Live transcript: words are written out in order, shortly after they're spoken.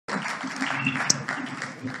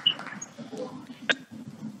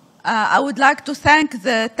I would like to thank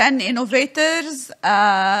the 10 innovators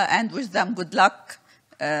and wish them good luck.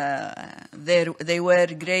 They were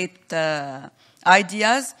great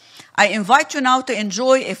ideas. I invite you now to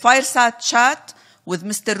enjoy a fireside chat with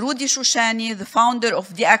Mr. Rudy Shoushany, the founder of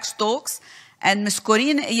DxTalks, and Ms.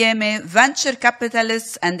 Korine Kiame, venture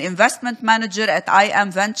capitalist and investment manager at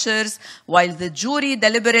IM Ventures, while the jury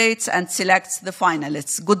deliberates and selects the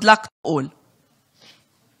finalists. Good luck to all.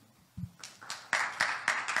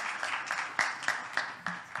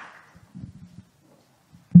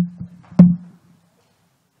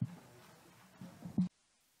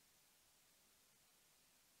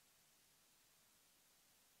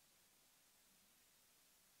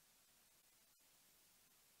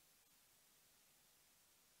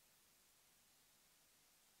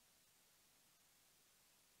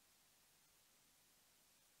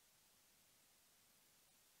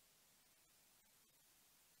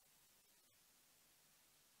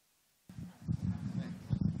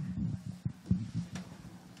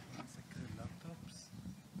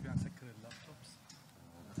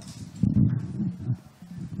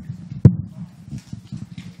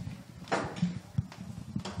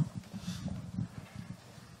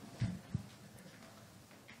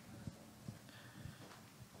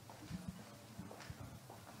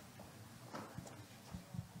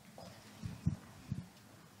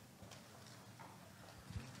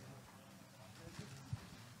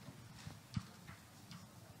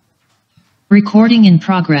 Recording in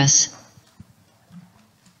progress.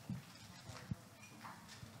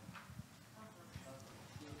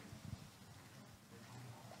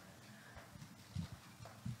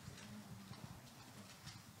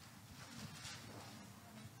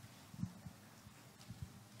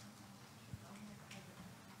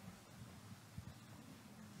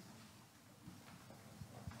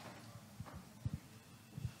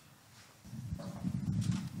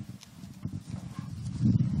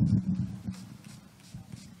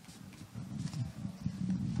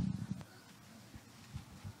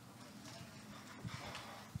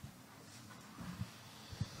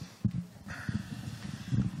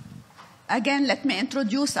 Again, let me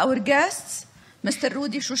introduce our guests, Mr.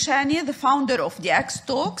 Rudy Shoushany, the founder of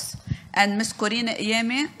DxTalks, and Ms. Korine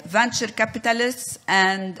Kiame, venture capitalist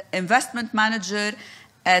and investment manager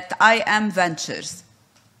at IM Ventures.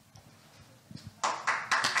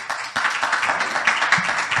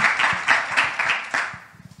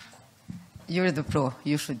 You're the pro.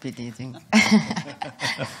 You should be leading.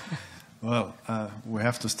 Well, we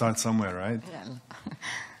have to start somewhere, right? Yeah.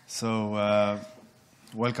 So,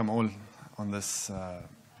 welcome all on this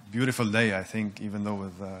beautiful day, I think, even though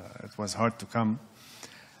it was hard to come.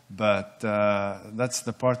 But that's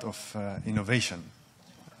the part of innovation.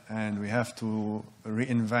 And we have to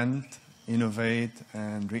reinvent, innovate,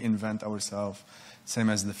 and reinvent ourselves, same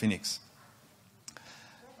as the phoenix.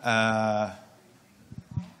 Yeah,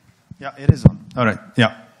 it is on. All right.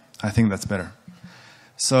 Yeah, I think that's better.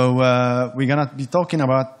 So we're going to be talking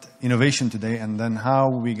about innovation today, and then how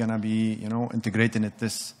we're going to be, integrating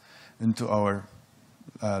this into our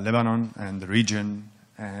Lebanon and the region,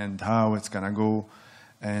 and how it's going to go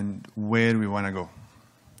and where we want to go.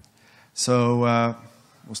 So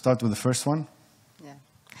we'll start with the first one. Yeah.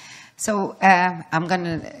 So I'm going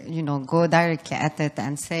to, go directly at it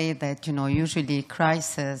and say that, usually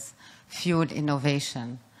crisis fuel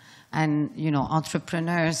innovation. And,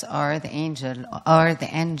 entrepreneurs are the engine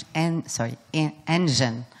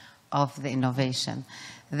of the innovation.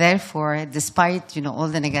 Therefore, despite, all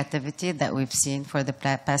the negativity that we've seen for the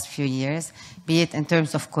past few years, be it in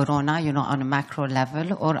terms of Corona, on a macro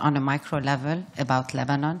level or on a micro level about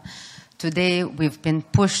Lebanon, today we've been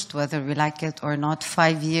pushed, whether we like it or not,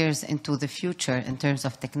 5 years into the future in terms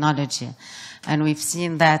of technology. And we've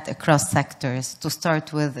seen that across sectors. To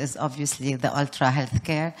start with is obviously the ultra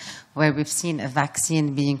healthcare, where we've seen a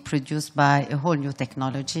vaccine being produced by a whole new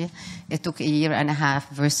technology. It took 1.5 years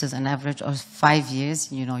versus an average of 5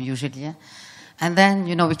 years, usually. And then,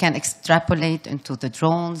 we can extrapolate into the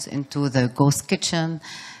drones, into the ghost kitchen,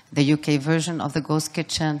 the UK version of the ghost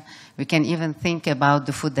kitchen. We can even think about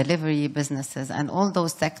the food delivery businesses, and all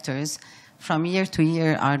those sectors from year to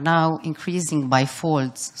year are now increasing by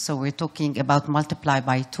folds. So we're talking about multiply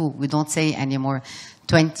by 2. We don't say anymore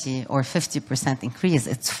 20 or 50% increase,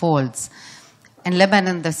 it's folds. In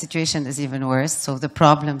Lebanon, the situation is even worse, so the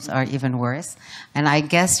problems are even worse. And I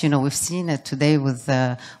guess, we've seen it today with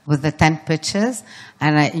the 10 pitches.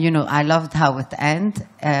 And, I loved how it ended.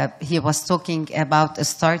 He was talking about a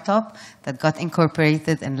startup that got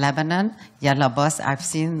incorporated in Lebanon. Yalla Boss, I've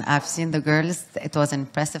seen the girls. It was an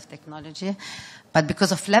impressive technology. But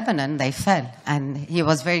because of Lebanon, they fell. And he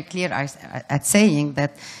was very clear at saying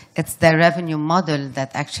that it's their revenue model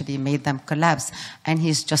that actually made them collapse. And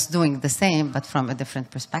he's just doing the same, but from a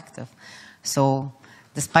different perspective. So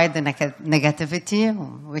despite the negativity,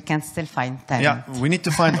 we can still find talent. Yeah, we need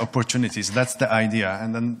to find opportunities. That's the idea.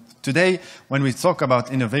 And then today, when we talk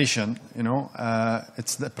about innovation,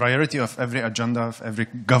 it's the priority of every agenda of every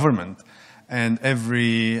government. And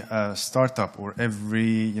every startup or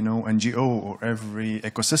every NGO or every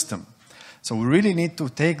ecosystem. So we really need to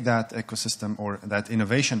take that ecosystem or that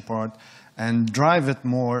innovation part and drive it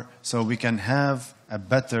more so we can have a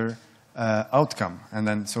better outcome. And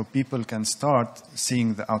then so people can start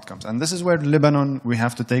seeing the outcomes. And this is where Lebanon, we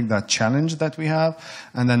have to take that challenge that we have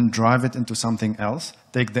and then drive it into something else.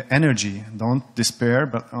 Take the energy, don't despair,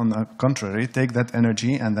 but on the contrary, take that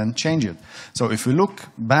energy and then change it. So if we look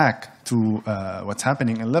back to what's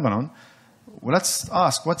happening in Lebanon, well, let's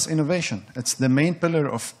ask, what's innovation? It's the main pillar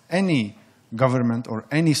of any government or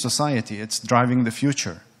any society. It's driving the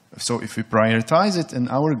future. So if we prioritize it in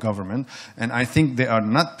our government, and I think they are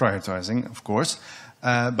not prioritizing, of course,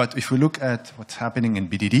 but if we look at what's happening in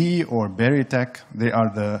BDD or Beirut, they are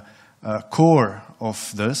the core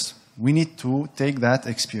of this. We need to take that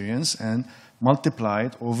experience and multiply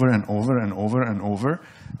it over and over and over and over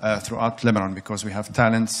throughout Lebanon, because we have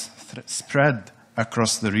talents spread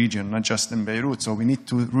across the region, not just in Beirut. So we need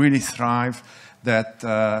to really thrive that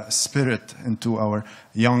spirit into our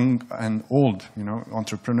young and old.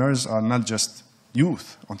 Entrepreneurs are not just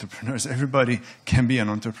youth entrepreneurs. Everybody can be an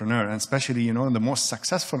entrepreneur, and especially, the most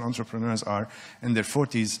successful entrepreneurs are in their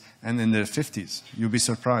 40s and in their 50s. You'll be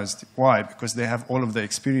surprised. Why? Because they have all of the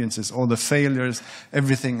experiences, all the failures,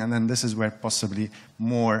 everything, and then this is where possibly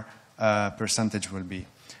more percentage will be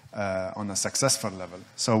on a successful level.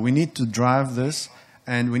 So we need to drive this,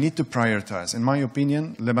 and we need to prioritize. In my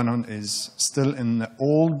opinion, Lebanon is still in the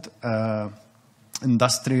old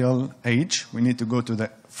industrial age. We need to go to the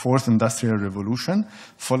fourth industrial revolution,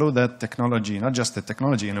 follow that technology, not just the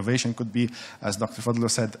technology. Innovation could be, as Dr. Fadlo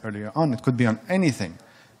said earlier on, it could be on anything.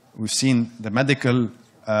 We've seen the medical,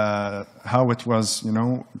 how it was,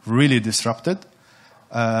 really disrupted.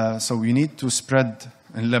 So we need to spread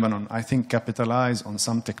in Lebanon, I think, capitalize on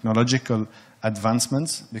some technological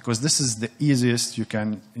advancements, because this is the easiest you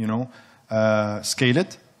can, scale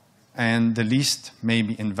it, and the least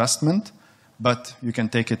maybe investment, but you can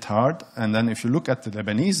take it hard. And then if you look at the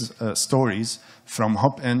Lebanese stories from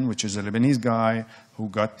Hop-In, which is a Lebanese guy who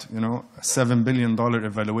got, a $7 billion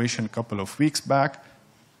evaluation a couple of weeks back.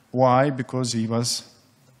 Why? Because he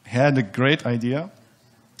had a great idea,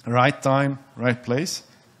 right time, right place,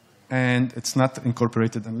 and it's not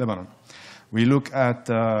incorporated in Lebanon. We look at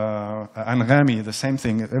Anghami, the same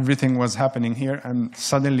thing. Everything was happening here, and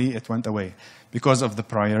suddenly it went away because of the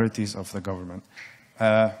priorities of the government.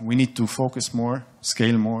 We need to focus more,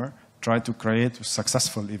 scale more, try to create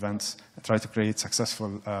successful events, try to create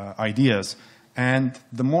successful ideas. And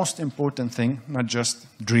the most important thing, not just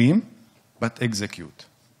dream, but execute.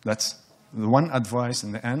 That's the one advice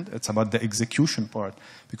in the end. It's about the execution part.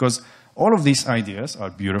 Because all of these ideas are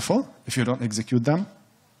beautiful. If you don't execute them,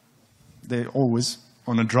 they're always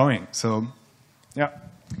on a drawing. So, yeah.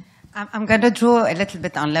 I'm going to draw a little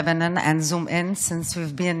bit on Lebanon and zoom in, since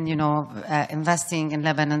we've been, investing in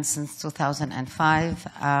Lebanon since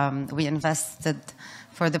 2005. We invested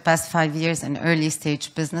for the past 5 years in early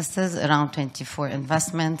stage businesses, around 24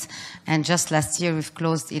 investments. And just last year, we've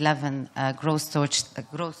closed 11 growth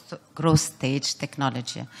stage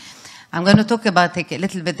technology. I'm going to talk about a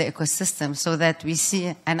little bit the ecosystem so that we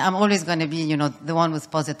see, and I'm always going to be, the one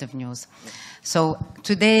with positive news. So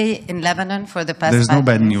today in Lebanon, for the past There's no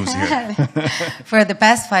bad news here. For the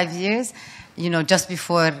past 5 years, just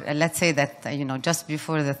before, let's say that, just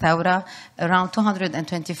before the Thawra, around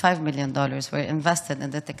 $225 million were invested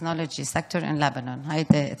in the technology sector in Lebanon.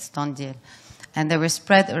 It's done deal. And they were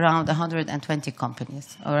spread around 120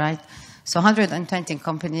 companies, all right? So 120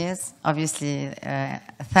 companies, obviously,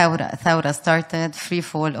 Thawra started, free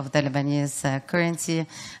fall of the Lebanese currency,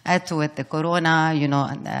 add to it the corona,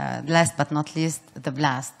 and last but not least, the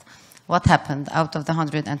blast. What happened? Out of the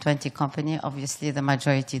 120 companies, obviously, the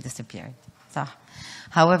majority disappeared. So,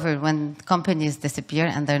 however, when companies disappear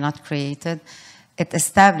and they're not created, it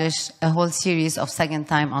established a whole series of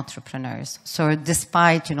second-time entrepreneurs. So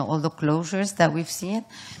despite, all the closures that we've seen,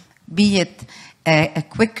 be it a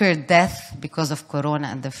quicker death because of corona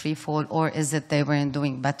and the free fall, or is it they weren't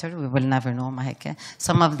doing better? We will never know, Maheke.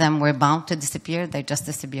 Some of them were bound to disappear. They just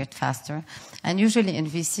disappeared faster. And usually in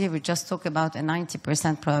VC, we just talk about a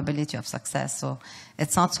 90% probability of success, so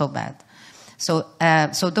it's not so bad.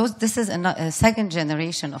 This is a second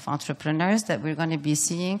generation of entrepreneurs that we're going to be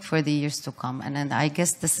seeing for the years to come. And then I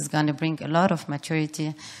guess this is going to bring a lot of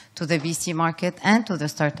maturity to the VC market and to the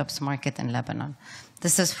startups market in Lebanon.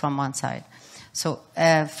 This is from one side. So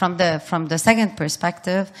from the second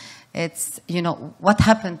perspective, it's, what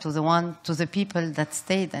happened to the people that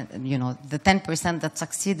stayed, and, the 10% that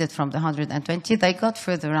succeeded from the 120, they got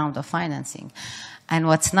further round of financing. And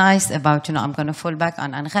what's nice about, I'm going to fall back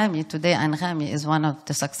on Anghami. Today, Anghami is one of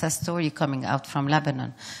the success stories coming out from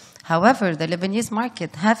Lebanon. However, the Lebanese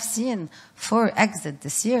market have seen 4 exits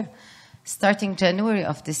this year. Starting January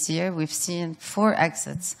of this year, we've seen 4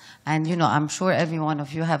 exits. And, I'm sure every one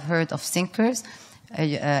of you have heard of Sinkers.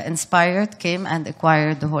 Inspired came and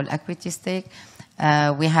acquired the whole equity stake.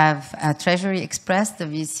 We have Treasury Express. The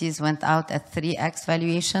VCs went out at 3x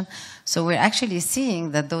valuation. So we're actually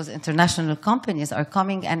seeing that those international companies are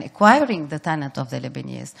coming and acquiring the talent of the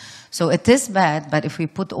Lebanese. So it is bad, but if we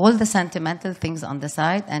put all the sentimental things on the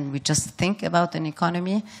side and we just think about an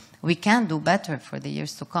economy, we can do better for the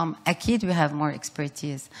years to come. Akid, we have more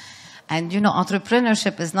expertise. And,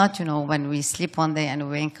 entrepreneurship is not, when we sleep one day and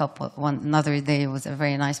we wake up another day with a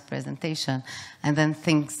very nice presentation, and then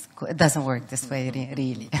it doesn't work this way,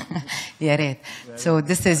 really. Yeah, right. So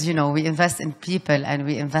this is, we invest in people and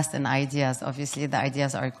we invest in ideas. Obviously, the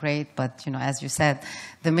ideas are great, but, as you said,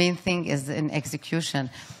 the main thing is in execution.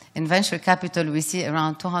 In venture capital, we see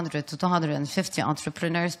around 200 to 250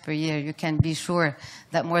 entrepreneurs per year. You can be sure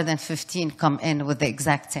that more than 15 come in with the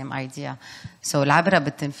exact same idea. So العبرة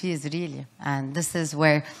بالتنفيذ, really. And this is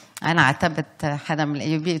where أنا عتبت حدا من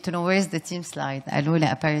الأيوبية to know where's the team slide. قالوا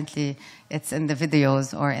لي apparently it's in the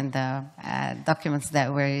videos or in the documents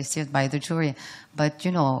that were received by the jury. But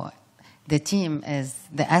the team is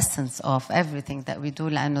the essence of everything that we do.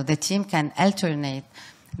 لأنه the team can alternate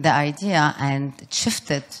the idea and shift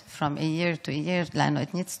it from a year to a year, لأنه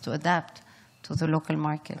it needs to adapt to the local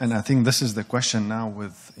market. And I think this is the question now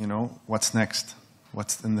with, what's next?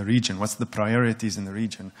 What's in the region? What's the priorities in the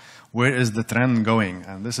region? Where is the trend going?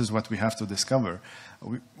 And this is what we have to discover.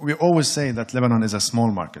 We always say that Lebanon is a small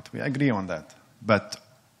market. We agree on that. But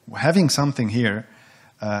having something here,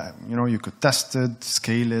 you could test it,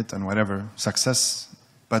 scale it, and whatever, success.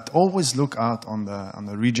 But always look out on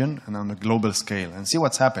the region and on the global scale and see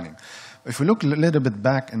what's happening. If we look a little bit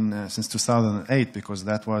back since 2008, because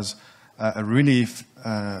that was a really,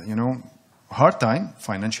 hard time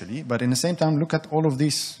financially, but in the same time, look at all of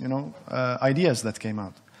these, ideas that came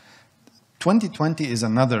out. 2020 is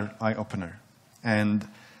another eye-opener, and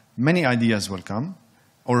many ideas will come.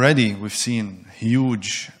 Already, we've seen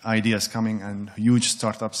huge ideas coming and huge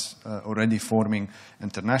startups already forming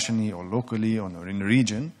internationally or locally or in the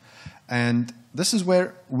region. And this is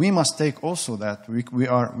where we must take also that we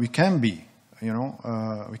can be,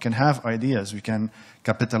 we can have ideas, we can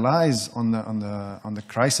capitalize on the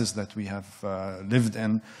crisis that we have lived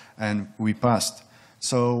in and we passed.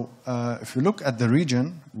 So if we look at the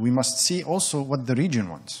region, we must see also what the region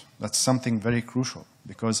wants. That's something very crucial,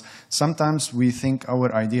 because sometimes we think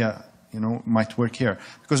our idea, might work here,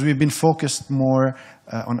 because we've been focused more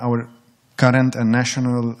on our current and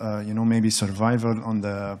national, maybe survival on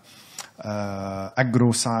the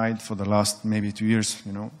agro side for the last maybe 2 years.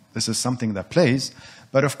 This is something that plays.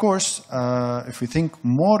 But of course, if we think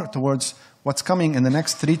more towards what's coming in the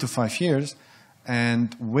next 3 to 5 years,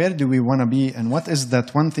 and where do we want to be, and what is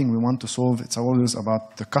that one thing we want to solve? It's always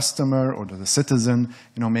about the customer or the citizen,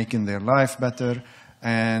 making their life better.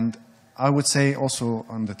 And I would say also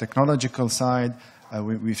on the technological side,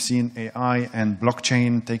 we've seen AI and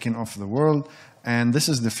blockchain taking off the world, and this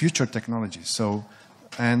is the future technology. So,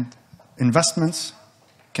 and investments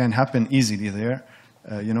can happen easily there.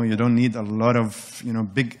 You don't need a lot of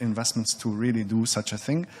big investments to really do such a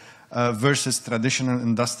thing, versus traditional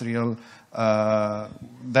industrial.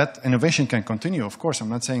 That innovation can continue, of course. I'm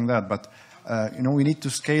not saying that, but we need to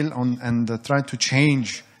scale on and try to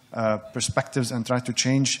change perspectives and try to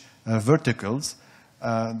change verticals.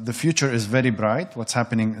 The future is very bright. What's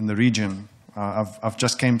happening in the region? I've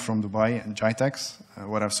just came from Dubai and DxTalks.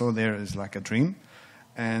 What I saw there is like a dream,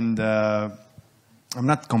 and I'm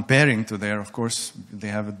not comparing to there. Of course, they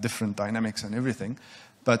have different dynamics and everything,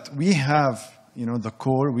 but we have the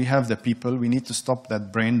core, we have the people. We need to stop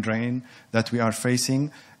that brain drain that we are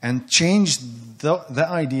facing and change the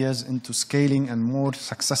ideas into scaling and more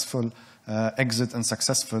successful exit and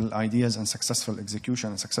successful ideas and successful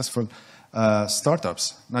execution and successful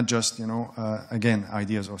startups, not just, again,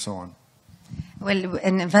 ideas or so on. Well,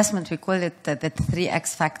 in investment, we call it the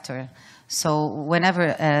 3X factor. So whenever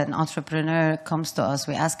an entrepreneur comes to us,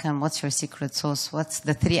 we ask him, what's your secret sauce? What's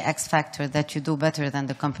the 3X factor that you do better than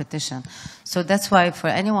the competition? So that's why for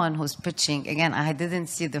anyone who's pitching, again, I didn't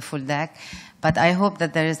see the full deck, but I hope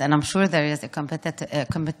that there is, and I'm sure there is a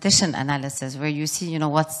competition analysis where you see,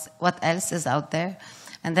 what else is out there.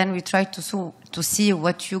 And then we try to see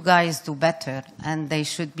what you guys do better. And they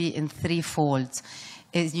should be in 3 folds.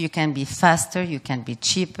 You can be faster, you can be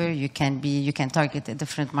cheaper, you can target a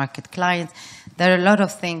different market client. There are a lot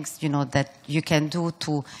of things, that you can do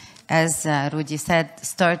to, as Rudy said,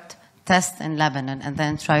 start, test in Lebanon, and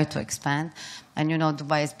then try to expand. And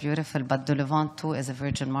Dubai is beautiful, but the Levant too is a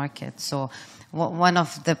virgin market. So one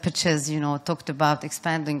of the pitches, talked about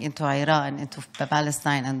expanding into Iran, into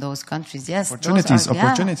Palestine and those countries. Yes, opportunities.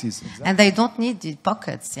 Exactly. And they don't need deep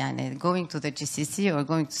pockets. Going to the GCC or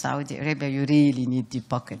going to Saudi Arabia, you really need deep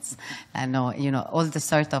pockets. And all the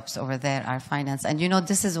startups over there are financed. And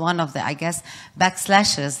this is one of the, I guess,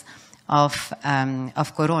 backslashes of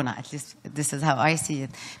Corona. At least this is how I see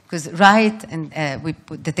it. Because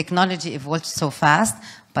the technology evolved so fast,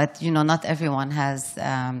 but not everyone has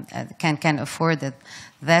can afford it.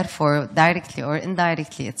 Therefore, directly or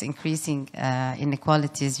indirectly, it's increasing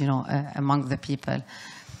inequalities, among the people.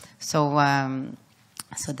 So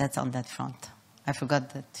that's on that front. I forgot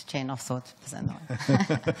the chain of thought.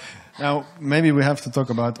 Now, maybe we have to talk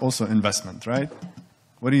about also investment, right?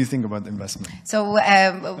 What do you think about investment? So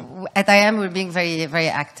at IM, we're being very, very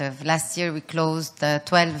active. Last year, we closed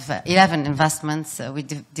 11 investments. We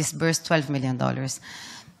disbursed $12 million.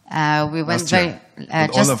 We went very...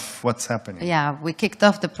 with all of what's happening. Yeah, we kicked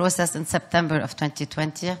off the process in September of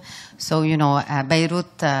 2020. So,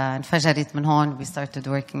 Beirut and Fajarit min hon, we started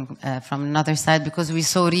working from another side because we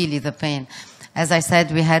saw really the pain. As I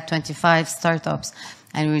said, we had 25 startups.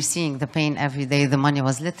 And we were seeing the pain every day. The money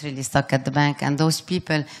was literally stuck at the bank. And those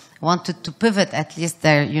people wanted to pivot at least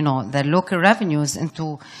their local revenues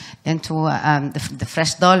into the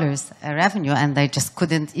fresh dollars revenue. And they just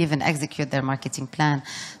couldn't even execute their marketing plan.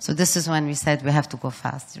 So this is when we said we have to go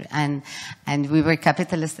faster. And we were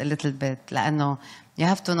capitalist a little bit. You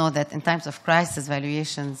have to know that in times of crisis,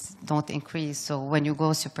 valuations don't increase. So when you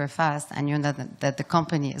go super fast and you know that the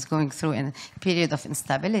company is going through a period of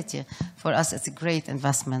instability, for us, it's a great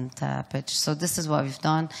investment pitch. So this is what we've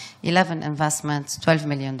done. 11 investments, $12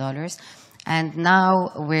 million. And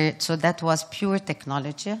now so that was pure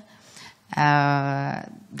technology. The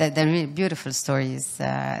really beautiful stories.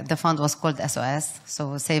 The fund was called SOS,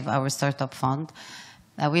 so Save Our Startup Fund.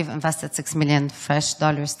 We've invested $6 million fresh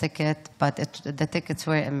dollars ticket, but the tickets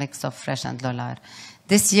were a mix of fresh and dollar.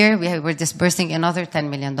 This year, we're disbursing another $10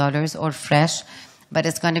 million, all fresh, but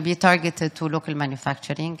it's going to be targeted to local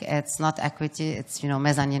manufacturing. It's not equity, it's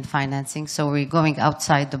mezzanine financing. So we're going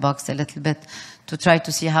outside the box a little bit to try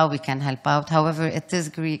to see how we can help out. However, it is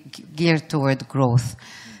geared toward growth.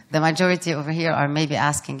 The majority over here are maybe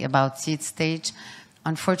asking about seed stage.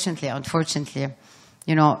 Unfortunately,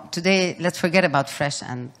 today, let's forget about fresh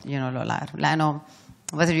and, Lolar.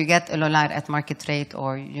 Whether you get a Lolar at market rate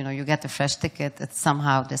or, you get a fresh ticket, it's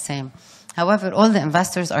somehow the same. However, all the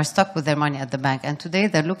investors are stuck with their money at the bank. And today,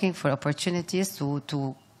 they're looking for opportunities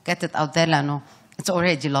to get it out there. It's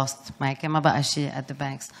already lost. At the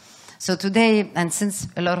banks. So today, and since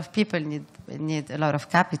a lot of people need a lot of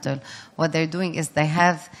capital, what they're doing is they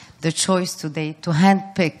have the choice today to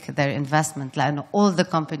handpick their investment. All the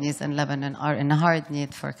companies in Lebanon are in a hard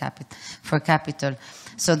need for capital.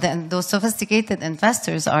 So then those sophisticated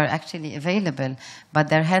investors are actually available, but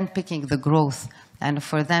they're handpicking the growth. And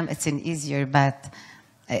for them, it's an easier bet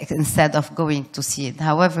instead of going to seed.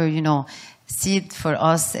 However, seed for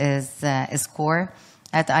us is core.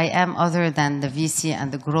 At IM, other than the VC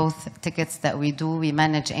and the growth tickets that we do, we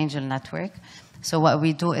manage Angel Network. So what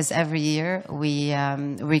we do is every year we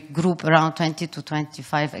group around 20 to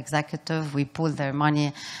 25 executives. We pool their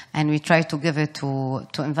money and we try to give it to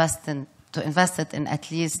invest it in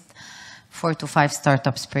at least 4 to 5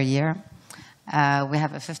 startups per year. We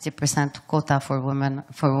have a 50% quota for women.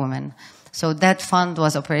 So that fund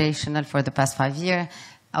was operational for the past 5 years.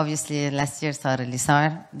 Obviously, last year,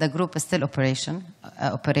 the group is still operational.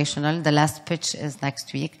 The last pitch is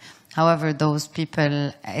next week. However, those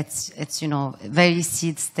people, it's very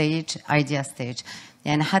seed stage, idea stage.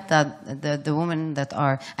 And the women that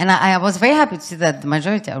are, and I was very happy to see that the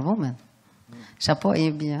majority are women. Chapeau,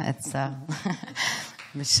 it's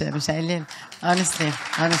honestly.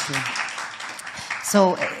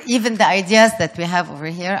 So even the ideas that we have over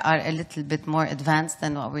here are a little bit more advanced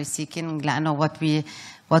than what we're seeking.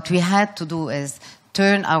 What we had to do is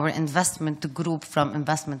turn our investment group from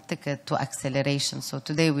investment ticket to acceleration. So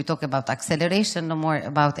today we talk about acceleration, no more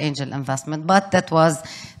about angel investment. But that was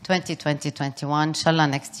 2020-21. Inshallah,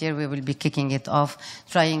 next year we will be kicking it off,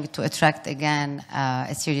 trying to attract again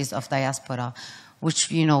a series of diaspora, which,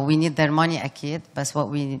 we need their money, akid, but what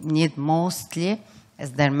we need mostly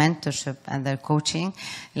is their mentorship and their coaching.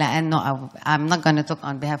 لأنه I'm not going to talk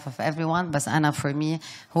on behalf of everyone, but أنا, for me,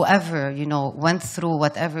 whoever, went through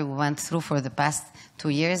whatever we went through for the past 2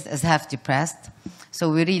 years is half depressed. So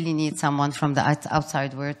we really need someone from the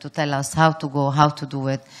outside world to tell us how to go, how to do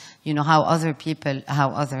it, how other people, how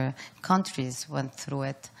other countries went through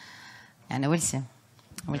it. And we'll see.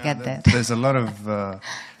 We'll get there. There's a lot of,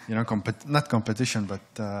 not competition, but,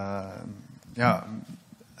 yeah.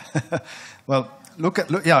 Well,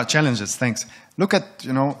 challenges, thanks. Look at,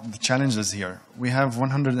 the challenges here. We have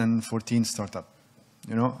 114 startups,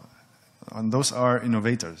 and those are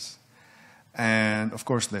innovators. And of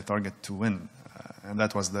course, they target to win. And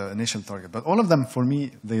that was the initial target. But all of them, for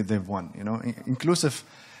me, they've won, Inclusive,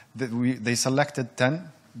 they selected 10.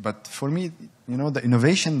 But for me, the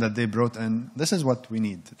innovation that they brought in, this is what we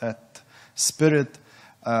need. That spirit,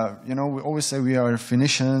 we always say we are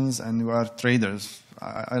Phoenicians and we are traders.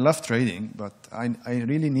 I love trading, but I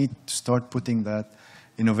really need to start putting that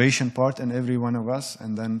innovation part in every one of us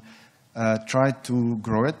and then try to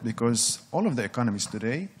grow it, because all of the economies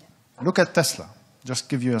today, look at Tesla. Just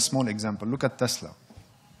give you a small example. Look at Tesla.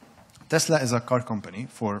 Tesla is a car company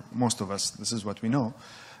for most of us. This is what we know.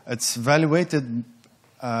 It's valuated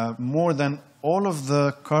more than all of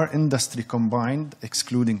the car industry combined,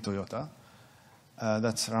 excluding Toyota.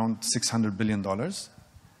 That's around $600 billion.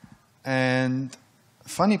 And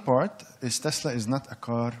funny part is Tesla is not a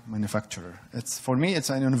car manufacturer. For me, it's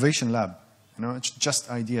an innovation lab. It's just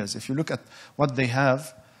ideas. If you look at what they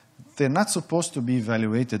have, they're not supposed to be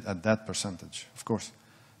evaluated at that percentage, of course.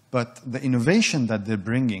 But the innovation that they're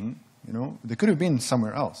bringing, they could have been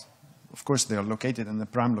somewhere else. Of course, they are located in the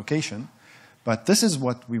prime location. But this is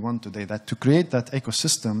what we want today, that to create that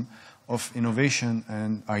ecosystem of innovation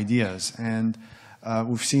and ideas. And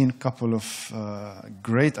we've seen a couple of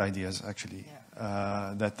great ideas, actually,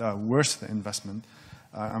 that are worth the investment.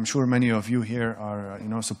 I'm sure many of you here are,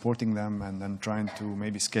 supporting them and then trying to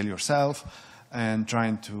maybe scale yourself and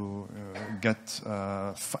trying to get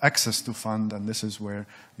access to fund. And this is where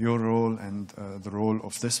your role and the role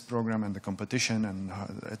of this program and the competition, and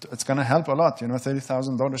it's going to help a lot.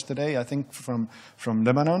 $30,000 today, I think, from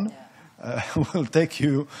Lebanon will take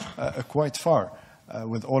you quite far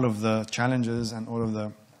with all of the challenges and all of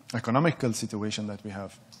the economical situation that we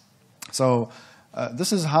have. So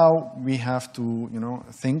this is how we have to,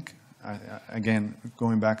 think, again,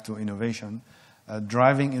 going back to innovation,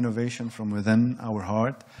 driving innovation from within our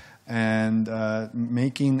heart, and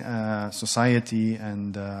making society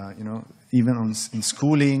and, even in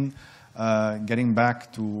schooling, getting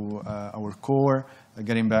back to our core,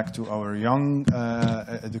 getting back to our young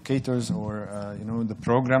educators, or, the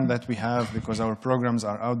program that we have, because our programs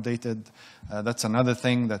are outdated. That's another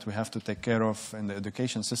thing that we have to take care of in the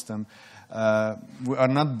education system. We are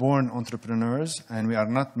not born entrepreneurs, and we are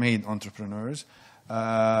not made entrepreneurs.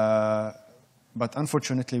 But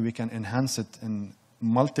unfortunately, we can enhance it in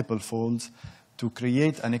multiple folds to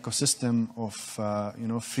create an ecosystem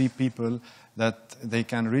of free people that they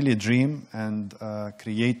can really dream and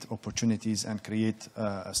create opportunities and create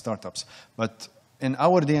startups. But in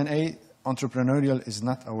our DNA, entrepreneurial is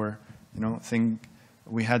not our thing.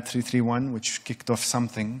 We had 331, which kicked off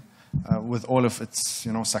something with all of its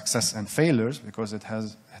success and failures, because it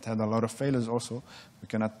had a lot of failures also. We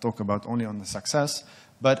cannot talk about only on the success.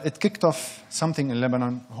 But it kicked off something in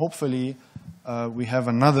Lebanon. Hopefully, we have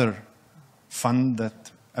another fund,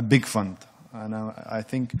 a big fund. And I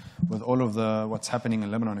think with all of what's happening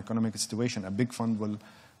in Lebanon economic situation, a big fund will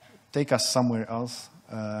take us somewhere else.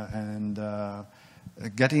 And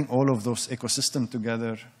getting all of those ecosystems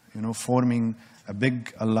together, forming a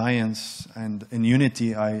big alliance, and in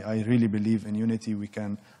unity, I really believe in unity we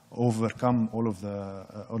can overcome all of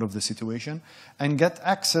the situation and get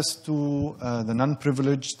access to the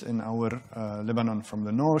non-privileged in our Lebanon, from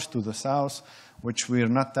the north to the south, which we are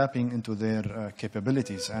not tapping into their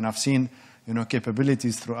capabilities. And I've seen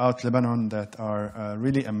capabilities throughout Lebanon that are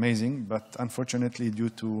really amazing, but unfortunately due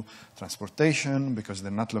to transportation, because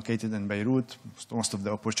they're not located in Beirut, most of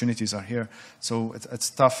the opportunities are here. So it's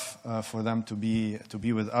tough for them to be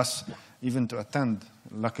with us, even to attend.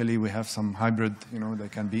 Luckily, we have some hybrid, they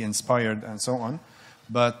can be inspired and so on.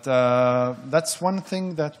 But that's one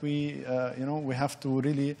thing that we have to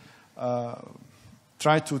really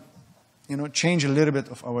try to, change a little bit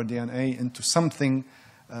of our DNA into something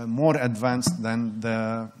more advanced than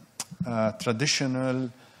the traditional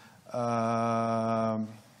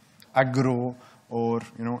agro or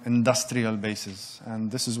industrial basis.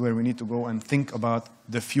 And this is where we need to go and think about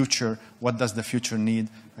the future. What does the future need,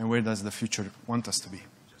 and where does the future want us to be?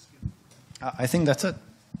 I think that's it.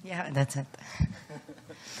 Yeah, that's it.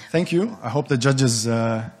 Thank you. I hope the judges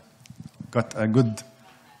got a good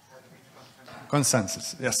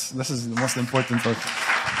consensus. Yes, this is the most important part.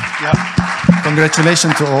 Yeah.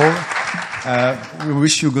 Congratulations to all. We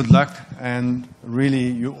wish you good luck, and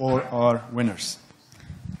really, you all are winners.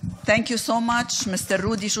 Thank you so much, Mr.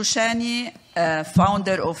 Rudy Shoushany,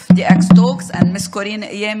 founder of DxTalks, and Ms. Korine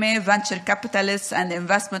Kiame, venture capitalist and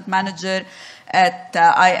investment manager at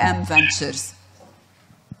IM Ventures.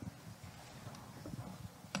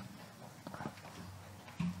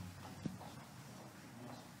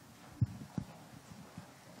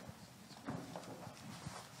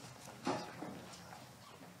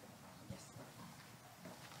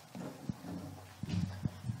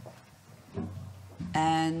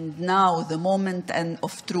 And now the moment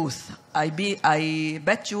of truth. I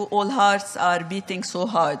bet you all hearts are beating so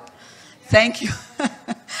hard. Thank you.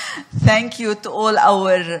 Thank you to all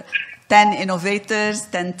our 10 innovators,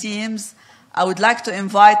 10 teams. I would like to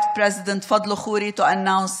invite President Fadlu Khouri to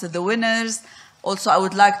announce the winners. Also, I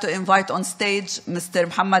would like to invite on stage Mr.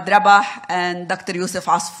 Mohammed Rabah and Dr. Yusuf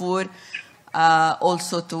Asfour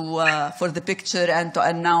also for the picture and to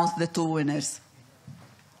announce the two winners.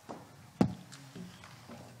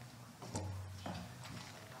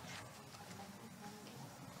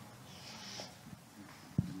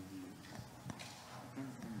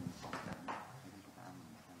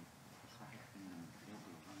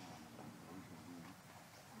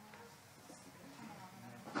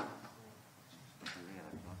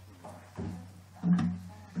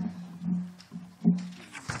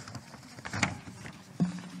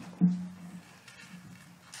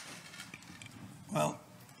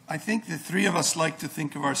 I think the three of us like to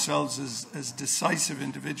think of ourselves as decisive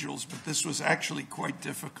individuals, but this was actually quite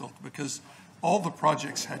difficult because all the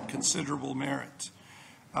projects had considerable merit.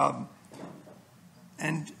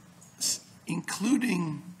 And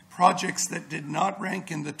including projects that did not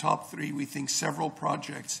rank in the top three, we think several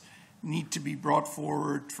projects need to be brought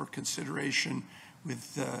forward for consideration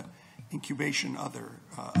with incubation other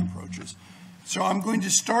approaches. So I'm going to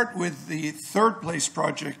start with the third place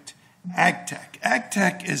project, AgTech.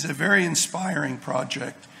 AgTech is a very inspiring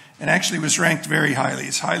project and actually was ranked very highly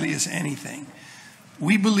as anything.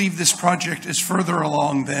 We believe this project is further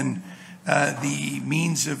along than the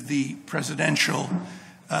means of the President's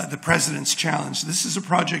Challenge. This is a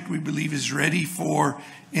project we believe is ready for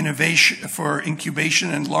innovation, for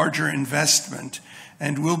incubation and larger investment.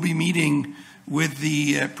 And we'll be meeting with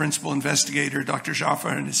the principal investigator, Dr.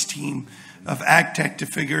 Jafar, and his team of AgTech to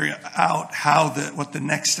figure out what the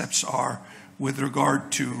next steps are with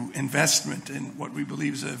regard to investment in what we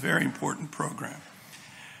believe is a very important program.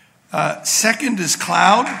 Second is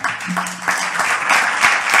cloud.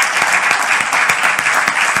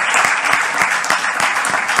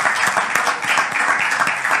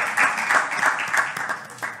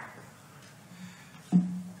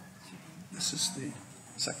 This is the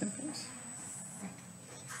second piece.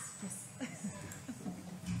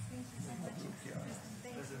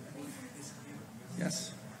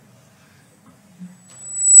 Yes.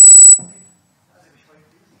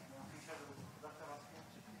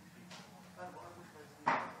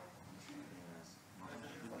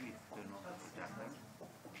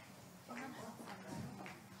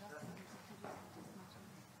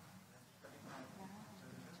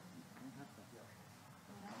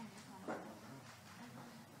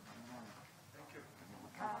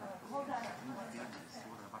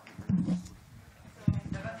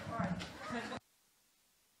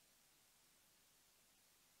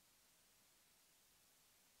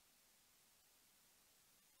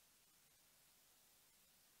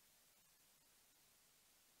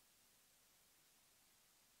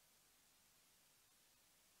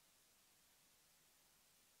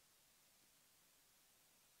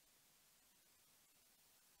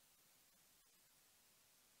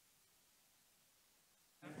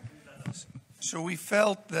 So we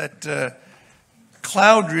felt that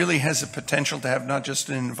cloud really has a potential to have not just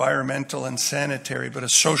an environmental and sanitary, but a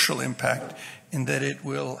social impact in that it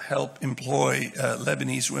will help employ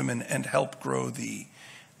Lebanese women and help grow the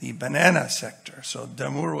banana sector. So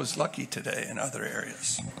Damour was lucky today in other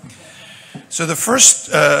areas. So the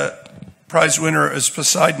first prize winner is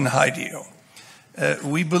Poseidon Hydeo.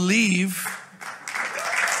 We believe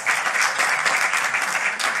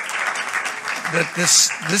that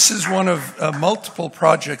this is one of multiple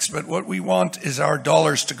projects, but what we want is our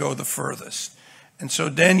dollars to go the furthest. And so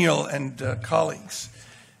Daniel and colleagues,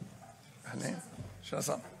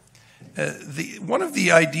 one of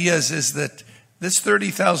the ideas is that this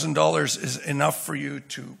 $30,000 is enough for you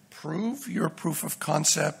to prove your proof of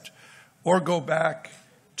concept or go back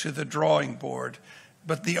to the drawing board.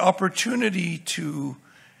 But the opportunity to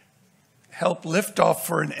help lift off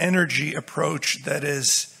for an energy approach that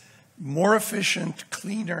is more efficient,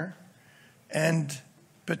 cleaner, and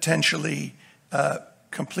potentially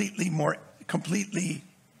completely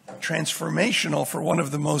transformational for one of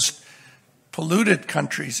the most polluted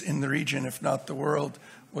countries in the region, if not the world,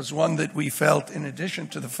 was one that we felt, in addition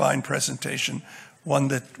to the fine presentation, one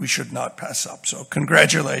that we should not pass up. So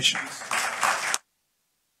congratulations.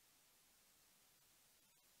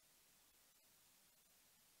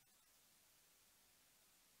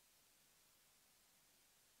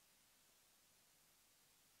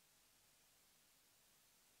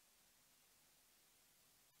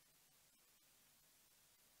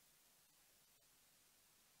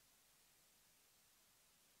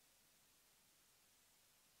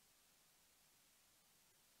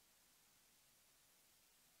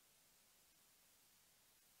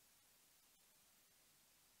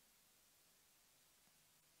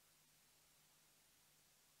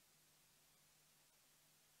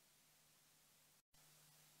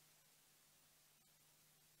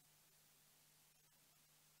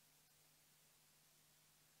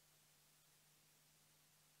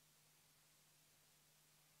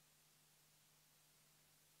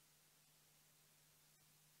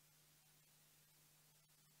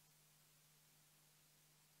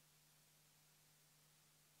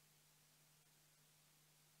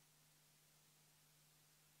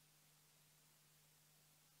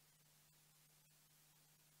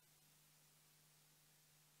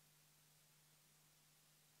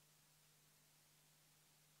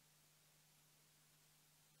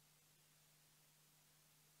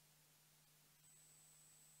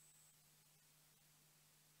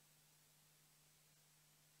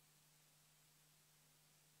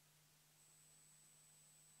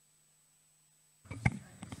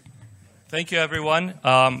 Thank you, everyone.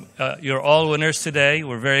 You're all winners today.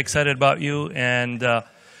 We're very excited about you, and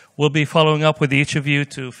we'll be following up with each of you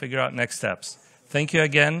to figure out next steps. Thank you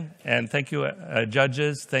again, and thank you,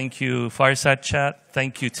 judges. Thank you, Fireside Chat.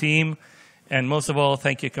 Thank you, team. And most of all,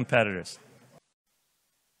 thank you, competitors.